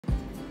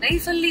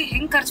ಲೈಫಲ್ಲಿ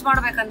ಹೆಂಗ್ ಖರ್ಚು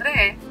ಮಾಡ್ಬೇಕಂದ್ರೆ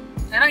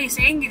ಏನೋ ಈ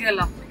ಸೇಯಿಂಗ್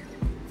ಇದೆಯಲ್ಲ,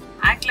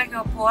 ಆಕ್ಟ್ ಲೈಕ್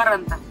ಯು ಪುವರ್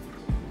ಅಂತ.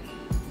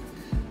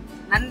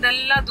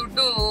 ನಂದೆಲ್ಲ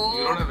ದುಡ್ಡು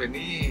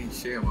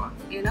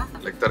ಏನೋ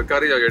like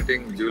ತರಕಾರಿ you are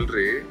getting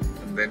jewelry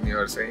and then you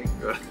are saying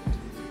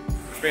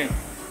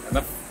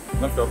enough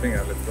shopping,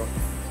 let's go.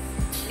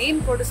 ನೀನ್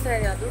ಕೊಡಿಸ್ತಾ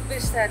ಇದೆಯಾ, ದುಡ್ಡು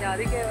ಇಸ್ತಾ ಇದೆಯಾ,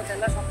 ಅದಕ್ಕೆ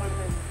ಇವತ್ತೆಲ್ಲ ಶಾಪ್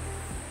ಮಾಡ್ತಾ ಇದ್ದೀನಿ.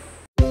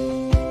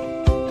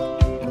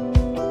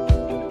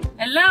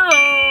 ಎಲ್ಲೋ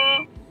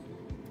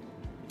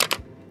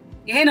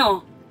ಏನು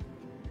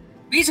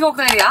ಬೀಚ್ಗೆ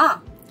ಹೋಗ್ತಾ ಇದೆಯಾ?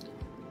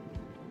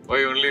 Why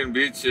only in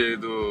beach?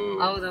 ಇದು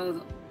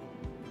ಹೌದೌದು.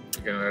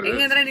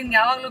 ಹೆಂಗಂದ್ರೆ ನಿನ್ಗೆ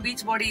ಯಾವಾಗ್ಲೂ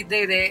ಬೀಚ್ ಬಾಡಿ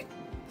ಇದ್ದೇ ಇದೆ.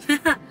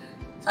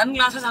 ಸನ್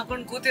ಗ್ಲಾಸಸ್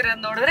ಹಾಕೊಂಡು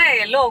ಕೂತಿರೋದ್ ನೋಡಿದ್ರೆ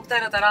ಎಲ್ಲೋ ಹೋಗ್ತಾ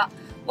ಇರೋ ತರ.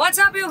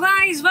 What's up you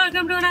guys,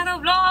 welcome to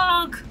another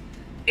vlog.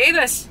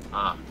 Davis,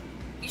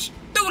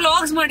 ಇಷ್ಟು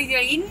ವ್ಲಾಗ್ಸ್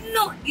ಮಾಡಿದ್ಯಾ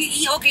ಇನ್ನು?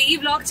 ಓಕೆ, ಈ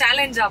ವ್ಲಾಗ್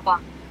ಚಾಲೆಂಜ್ ಅಪ್ಪ.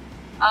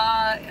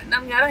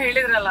 ನಮ್ಗೆ ಯಾರೋ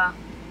ಹೇಳಿದ್ರಲ್ಲ,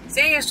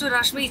 ಸೇ ಎಷ್ಟು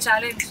ರಶ್ಮಿ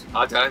ಚಾಲೆಂಜ್.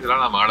 ಆ ಚಾಲೆಂಜ್ ಎಲ್ಲ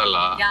ನಾ ಮಾಡಲ್ಲ.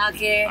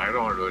 ಯಾಕೆ? I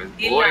don't want to do it.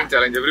 Boring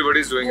challenge. Everybody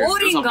is doing it.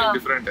 It's something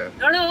different.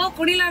 ನೋಡು,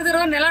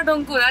 ಕುಣಿಲಾರ್ದಿರೋ ನೆಲ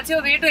ಡೊಂಕು. That's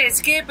your way to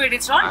escape it.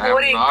 It's not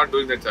boring. I am not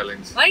doing that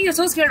challenge. Why you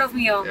so scared of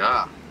me?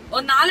 Yeah.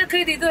 ಒಂದ್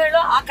 4-5 ಇದು ಹೇಳೋ,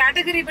 ಆ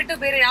category ಬಿಟ್ಟು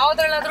ಬೇರೆ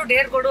ಯಾವ್ದ್ರಲ್ಲಾದ್ರೂ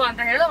Deere ಕೊಡು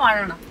ಅಂತ ಹೇಳೋ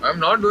ಮಾಡೋಣ. I am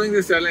not doing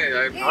this challenge.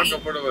 I am not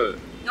comfortable.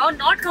 You're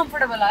not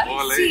comfortable.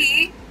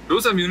 See, do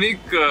some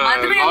unique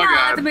vlog.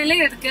 ಆದ್ಮೇಲೆ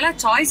ಇದಕ್ಕೆಲ್ಲ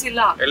ಚಾಯ್ಸ್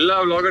ಇಲ್ಲ. ಎಲ್ಲಾ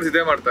ವ್ಲಾಗರ್ಸ್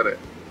ಇದೇ ಮಾಡ್ತಾರೆ.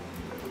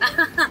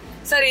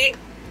 ಸರಿ,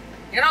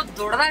 ಏನೋ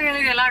ದೊಡ್ಡದಾಗಿ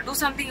ಹೇಳಿದೆಲ್ಲ, ಡೂ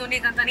ಸಮಥಿಂಗ್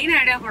ಯೂನಿಕ್ ಅಂತ ನೀನೇ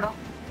ಐಡಿಯಾ ಕೊಡು.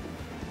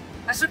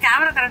 ಅಷ್ಟು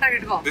ಕ್ಯಾಮೆರಾ ಕರೆಕ್ಟ್ ಆಗಿ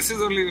ಇಟ್ಕೋ. This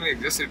is only unique,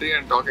 just sitting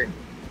and talking.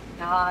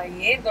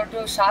 ಏನ್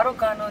ದೊಡ್ಡ ಶಾರುಖ್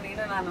ಖಾನ್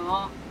ನೀನು ನಾನು.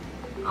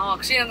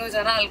 ಅಕ್ಷಯ್ ಒಂದು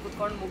ಜನ ಅಲ್ಲಿ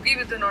ಕುತ್ಕೊಂಡು ಮುಗಿ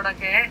ಬಿತ್ತು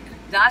ನೋಡಕ್ಕೆ.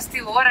 ಜಾಸ್ತಿ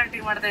ಓವರ್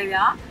ಆಕ್ಟಿಂಗ್ ಮಾಡ್ತಾ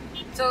ಇದೆಯಾ?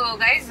 ಸೊ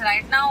ಗೈಸ್,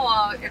 ರೈಟ್ ನಾವು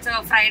ಇಟ್ಸ್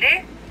ಫ್ರೈಡೇ.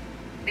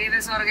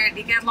 ಡೇವಿಸ್ ಅವ್ರಿಗೆ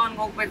ಡಿಕ್ಯಾಥ್ಲಾನ್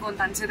ಹೋಗ್ಬೇಕು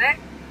ಅಂತ ಅನ್ಸಿದೆ.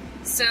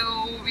 So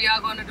we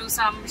are gonna to do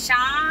some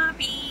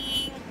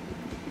shopping.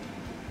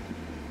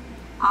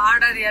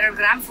 ಆಡೋದು 2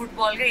 ಗ್ರಾಮ್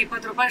ಫುಟ್ಬಾಲ್ಗೆ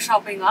 20 ರೂಪಾಯಿ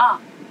ಶಾಪಿಂಗಾ?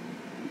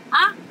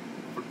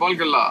 Football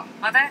galla.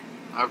 ಮತ್ತೆ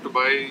I have to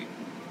buy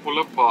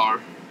pull-up bar.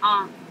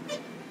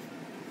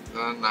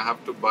 Then I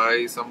have to buy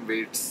some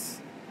weights.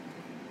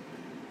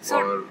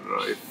 For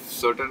if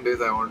certain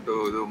days I want to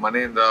do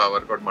ಮನೆಯಿಂದ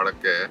workout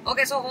ಮಾಡಕ್ಕೆ.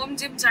 Okay, so home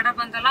gym setup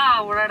ಅಂತಲ್ಲ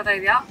ಓಡಾಡ್ತಾ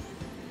ಇದೆಯಾ?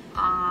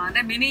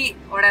 ಅಂದ್ರೆ mini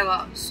ಒಡೆವ.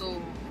 So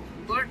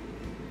good.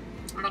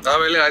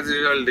 ಆಮೇಲೆ as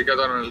usual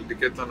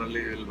Decathlon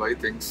ಅಲ್ಲಿ will buy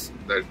things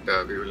that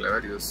we will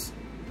never use.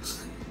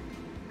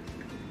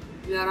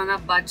 We are on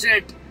a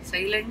budget.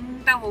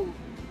 Silent ಆಗಿ ಹೋಗು.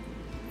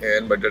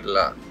 ಏನ್ ಬಜೆಟ್ ಇಲ್ಲ.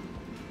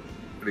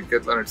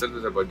 Decathlon itself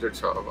is a budget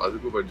shop.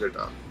 ಅದಕ್ಕೂ ಬಜೆಟ್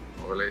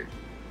ಅವಲೇ.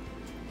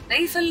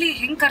 ಲೈಫಲ್ಲಿ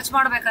ಹೆಂಗ್ ಖರ್ಚು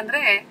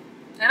ಮಾಡ್ಬೇಕಂದ್ರೆ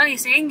ಏನೋ ಈ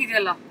ಸೇಯಿಂಗ್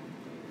ಇದೆಯಲ್ಲ,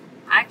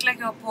 ಆಕ್ಟ್ ಲೈಕ್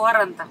ಯು ಪುವರ್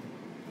ಅಂತ.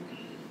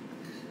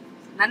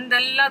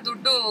 ನಂದೆಲ್ಲ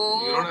ದುಡ್ಡು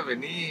You don't have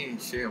any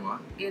shame,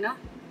 ಏನೋ?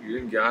 You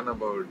didn't yarn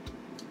about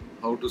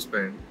how to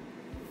spend.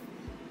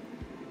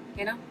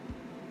 ಏನೋ?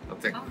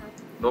 Nothing.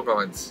 No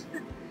comments.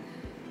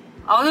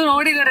 ಅವನು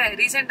ನೋಡಿದಾರೆ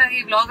ರೀಸೆಂಟ್ ಆಗಿ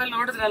ವ್ಲಾಗ್ ಅಲ್ಲಿ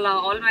ನೋಡಿದ್ರಲ್ಲ,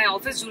 all my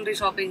office jewellery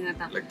shopping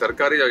ಅಂತ. Like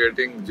ತರಕಾರಿ you are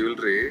getting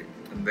jewelry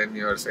and then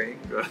you are saying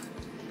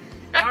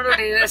ನೋಡು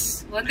Davis,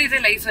 ಒಂದಿದೆ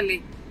ಲೈಫ್ ಅಲ್ಲಿ,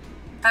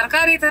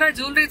 ತರಕಾರಿ ತರ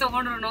ಜ್ಯುವೆಲರಿ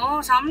ತಗೊಂಡ್ರು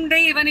some day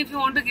even if you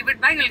want to give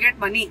it back will get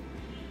ಮನಿ.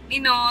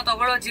 ನೀನು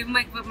ತಗೊಳ್ಳೋ gym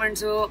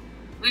equipments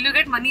will you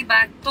get money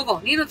back? ತಗೋ,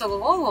 ನೀನು ತಗೋ,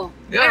 ಹೋಗು.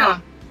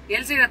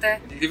 ಎಲ್ ಸಿಗತ್ತೆ?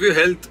 Give you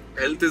health.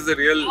 Health is the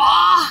real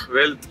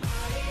wealth.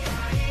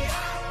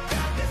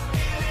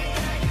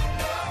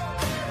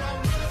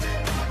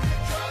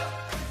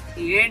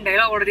 ಏನ್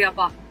ಡೈಲಾಗ್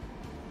ಹೊಡೆದಿಯಪ್ಪ.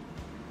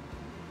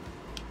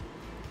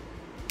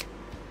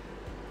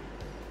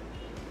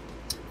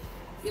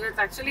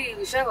 ಇವತ್ತು ಆಕ್ಚುಲಿ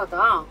ವಿಷಯ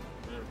ಗೊತ್ತಾ,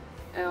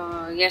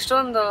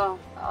 ಎಷ್ಟೊಂದು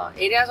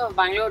areas of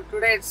Bangalore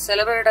today it's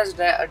celebrated as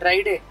dry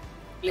day.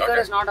 Liquor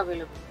is not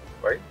available.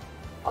 Why?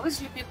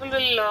 Obviously people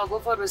will go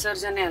for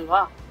ವಿಸರ್ಜನೆ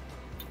ಅಲ್ವಾ?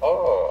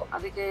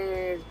 ಅದಕ್ಕೆ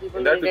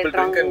people will get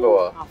drunk.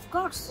 Of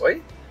course. Why?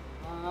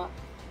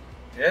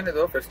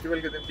 ಏನಿದು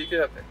festival ಗೆ ದಿನ ಪೀಕೆ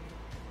ಜಾತೆ.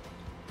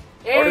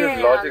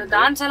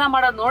 ಡಾನ್ಸ್ ಎಲ್ಲ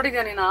ಮಾಡೋದು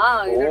ನೋಡಿದ್ಯಾ ನೀನಾ?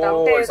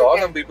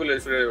 Some people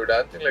are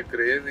dancing like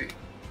crazy.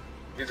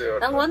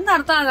 ನಂಗೆ ಒಂದು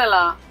ಅರ್ಥ ಆಗಲ್ಲ,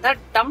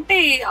 ದಟ್ ಟಮ್ಟೆ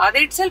ಅದ್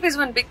it self is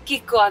one big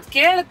kick. ಅದ್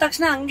ಕೇಳಿದ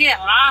ತಕ್ಷಣ ಹಂಗೆ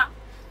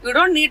ಯು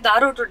ಡೋಂಟ್ ನೀಡ್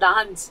ದಾರು ಟು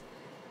ಡಾನ್ಸ್.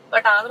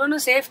 ಬಟ್ ಆದ್ರೂ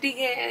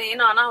ಸೇಫ್ಟಿಗೆ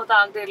ಏನು ಅನಾಹುತ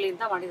ಆಗದೆ ಇರ್ಲಿ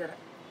ಅಂತ ಮಾಡಿದ್ದಾರೆ.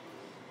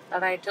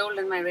 That I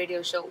told in my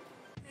radio show.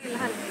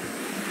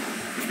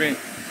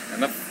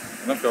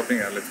 Enough shopping,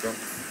 let's go.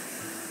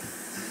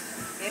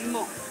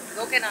 Enmo.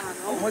 Okay na ನಾನು.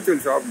 How much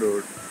will shop,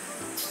 dude?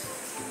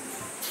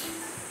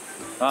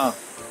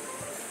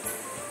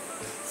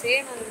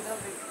 Same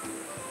ಆಗಿದ್ದಾವೆ.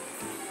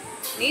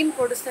 ನೀನ್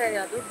ಕೊಡಿಸ್ತಾ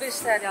ಇದೆಯಾ, ದುಡ್ಡು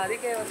ಇಸ್ತಾ ಇದೆಯಾ,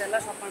 ಅದಕ್ಕೆ ಇವತ್ತೆಲ್ಲ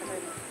ಶಾಪ್ ಮಾಡ್ತಾ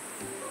ಇದ್ದೀನಿ.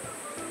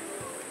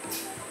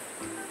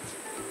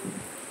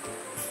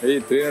 Hey,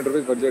 300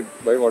 rupees budget,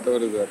 buy whatever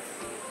is there.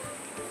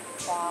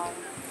 Wow.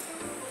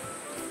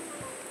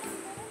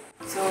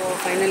 So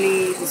finally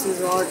this is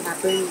what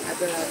happened at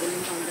the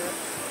billing counter.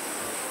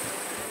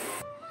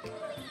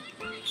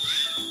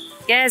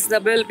 Yes, the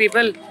bill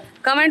people.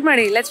 Comment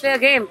ಮಾಡಿ, let's play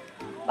a game.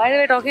 By the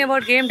way, talking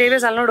about game,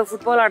 Davis ಅಲ್ಲಿ ನೋಡು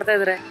football ಆಡ್ತಾ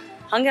ಇದ್ದಾರೆ.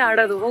 ಹಂಗೆ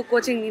ಆಡೋದು, ಹೋಗಿ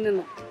coaching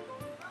ನೀನು.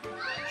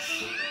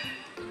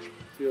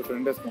 See your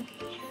friend has come.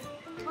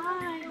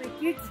 Hi, my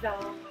kids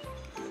down.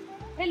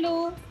 Hello.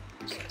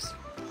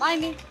 Bye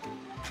me.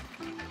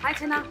 Hi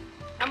Chana.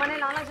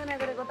 ನಮ್ಮನೇಲಿ 4 ಜನ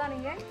ಇದ್ದಾರೆ ಗೊತ್ತಾ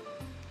ನಿಂಗೆ?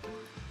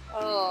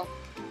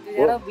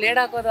 ಯಾರೋ ಬ್ಲೇಡ್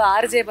ಹಾಕೋದು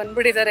RJ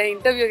ಬಂದ್ಬಿಟ್ಟಿದ್ದಾರೆ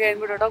ಇಂಟರ್ವ್ಯೂಗೆ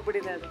ಅಂದ್ಬಿಟ್ಟು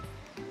ಹೊಟ್ಟೋಗ್ಬಿಟ್ಟಿದ್ದಾರೆ.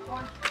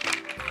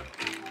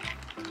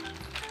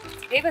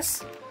 ಏ ಬಸ್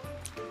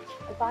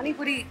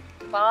ಪಾನಿಪುರಿ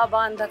ಬಾ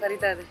ಬಾ ಅಂತ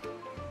ಕರೀತಾ ಇದೆ.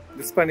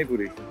 This pani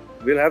puri.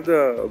 We'll have the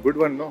good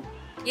one, no?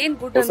 ಏನ್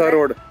ಗುಡ್ Hosa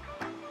road.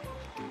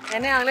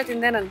 ನೆನ್ನೆ ಆಗ್ಲೇ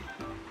ತಿಂದೆ ನಾನು.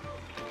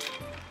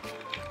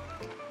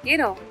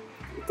 ಏನು?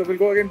 So we'll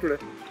go again today.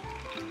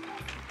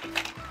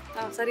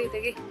 ಸರಿ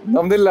ತೆಗಿ.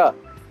 ನಮ್ದಿಲ್ಲ.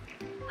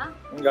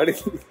 ಗಾಡಿ.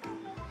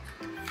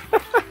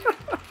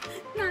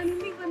 ನಾನು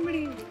ಇಲ್ಲಿಗೆ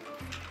ಬಂದ್ಬಿಡಿ.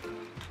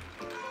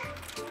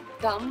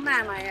 Dumb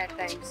am I at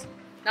times.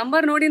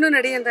 Number ನೋಡಿನೂ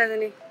ನಡಿ ಅಂತ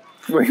ಇದೀನಿ.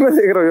 Why was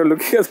you're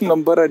looking at the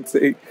number and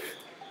saying?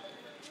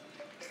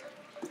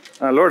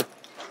 Load.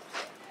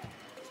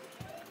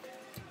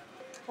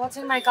 What's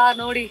in my car?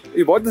 Nodi.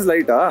 You bought this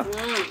light, ah?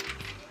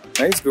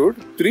 Nice, dude.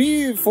 3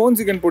 phones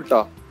you can put,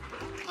 ah?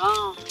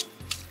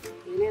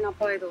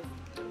 ಏನಪ್ಪ ಇದು?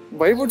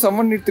 Why would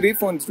someone need 3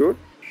 phones, dude?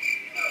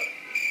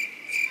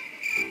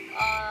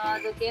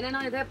 ಅದಕ್ಕೆ ಏನೇನೋ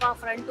ಇದೆ ಪಾ,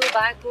 front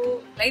back,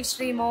 live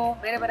stream,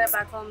 ಬೇರೆ ಬೇರೆ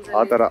platforms.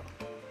 ಆ ತರ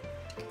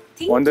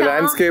ಒಂದು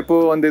ಲ್ಯಾಂಡ್ಸ್ಕೇಪ್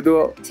ಒಂದು ಇದು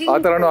ಆ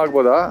ತರನೂ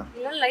ಆಗ್ಬೋದಾ?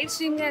 ಇಲ್ಲ ಲೈವ್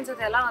ಸ್ಟ್ರೀಮ್ಗೆ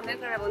ಅನ್ಸುತ್ತೆ ಎಲ್ಲ ಒಂದೇ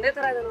ಕಡೆ ಒಂದೇ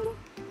ತರ ಇದೆ ನೋಡು.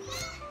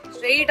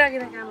 ಸ್ಟ್ರೈಟ್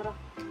ಆಗಿದೆ ಕ್ಯಾಮ್ರಾ.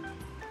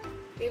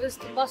 ಇದು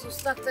ತುಂಬಾ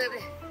ಸುಸ್ತಾಗ್ತಾ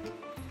ಇದೆ.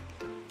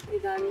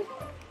 ಇದಾಗಲಿ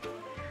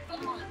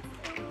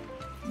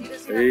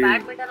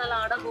ಬ್ಯಾಡ್ಮಿಂಟನ್ ಎಲ್ಲ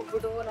ಆಡಕ್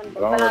ಹೋಗ್ಬಿಟ್ಟು ನನ್ನ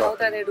ಬೊಬ್ಬೆಲ್ಲ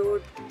ಹೋಗ್ತಾ ಇದೆ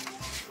ಡೂಡ್.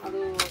 ಅದು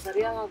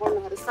ಸರಿಯಾಗಿ ಹಾಕೊಂಡು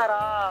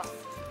ಹರಿಸ್ತಾರಾ?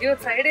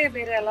 ಇವತ್ತು ಫ್ರೈಡೇ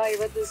ಬೇರೆ ಅಲ್ಲ,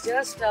 ಇವತ್ತು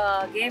ಜಸ್ಟ್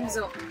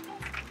ಗೇಮ್ಸು,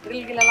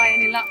 ಡ್ರಿಲ್ ಗಿಲ್ ಎಲ್ಲ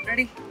ಏನಿಲ್ಲ.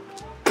 ರೆಡಿ?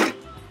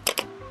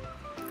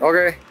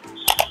 ಓಕೆ.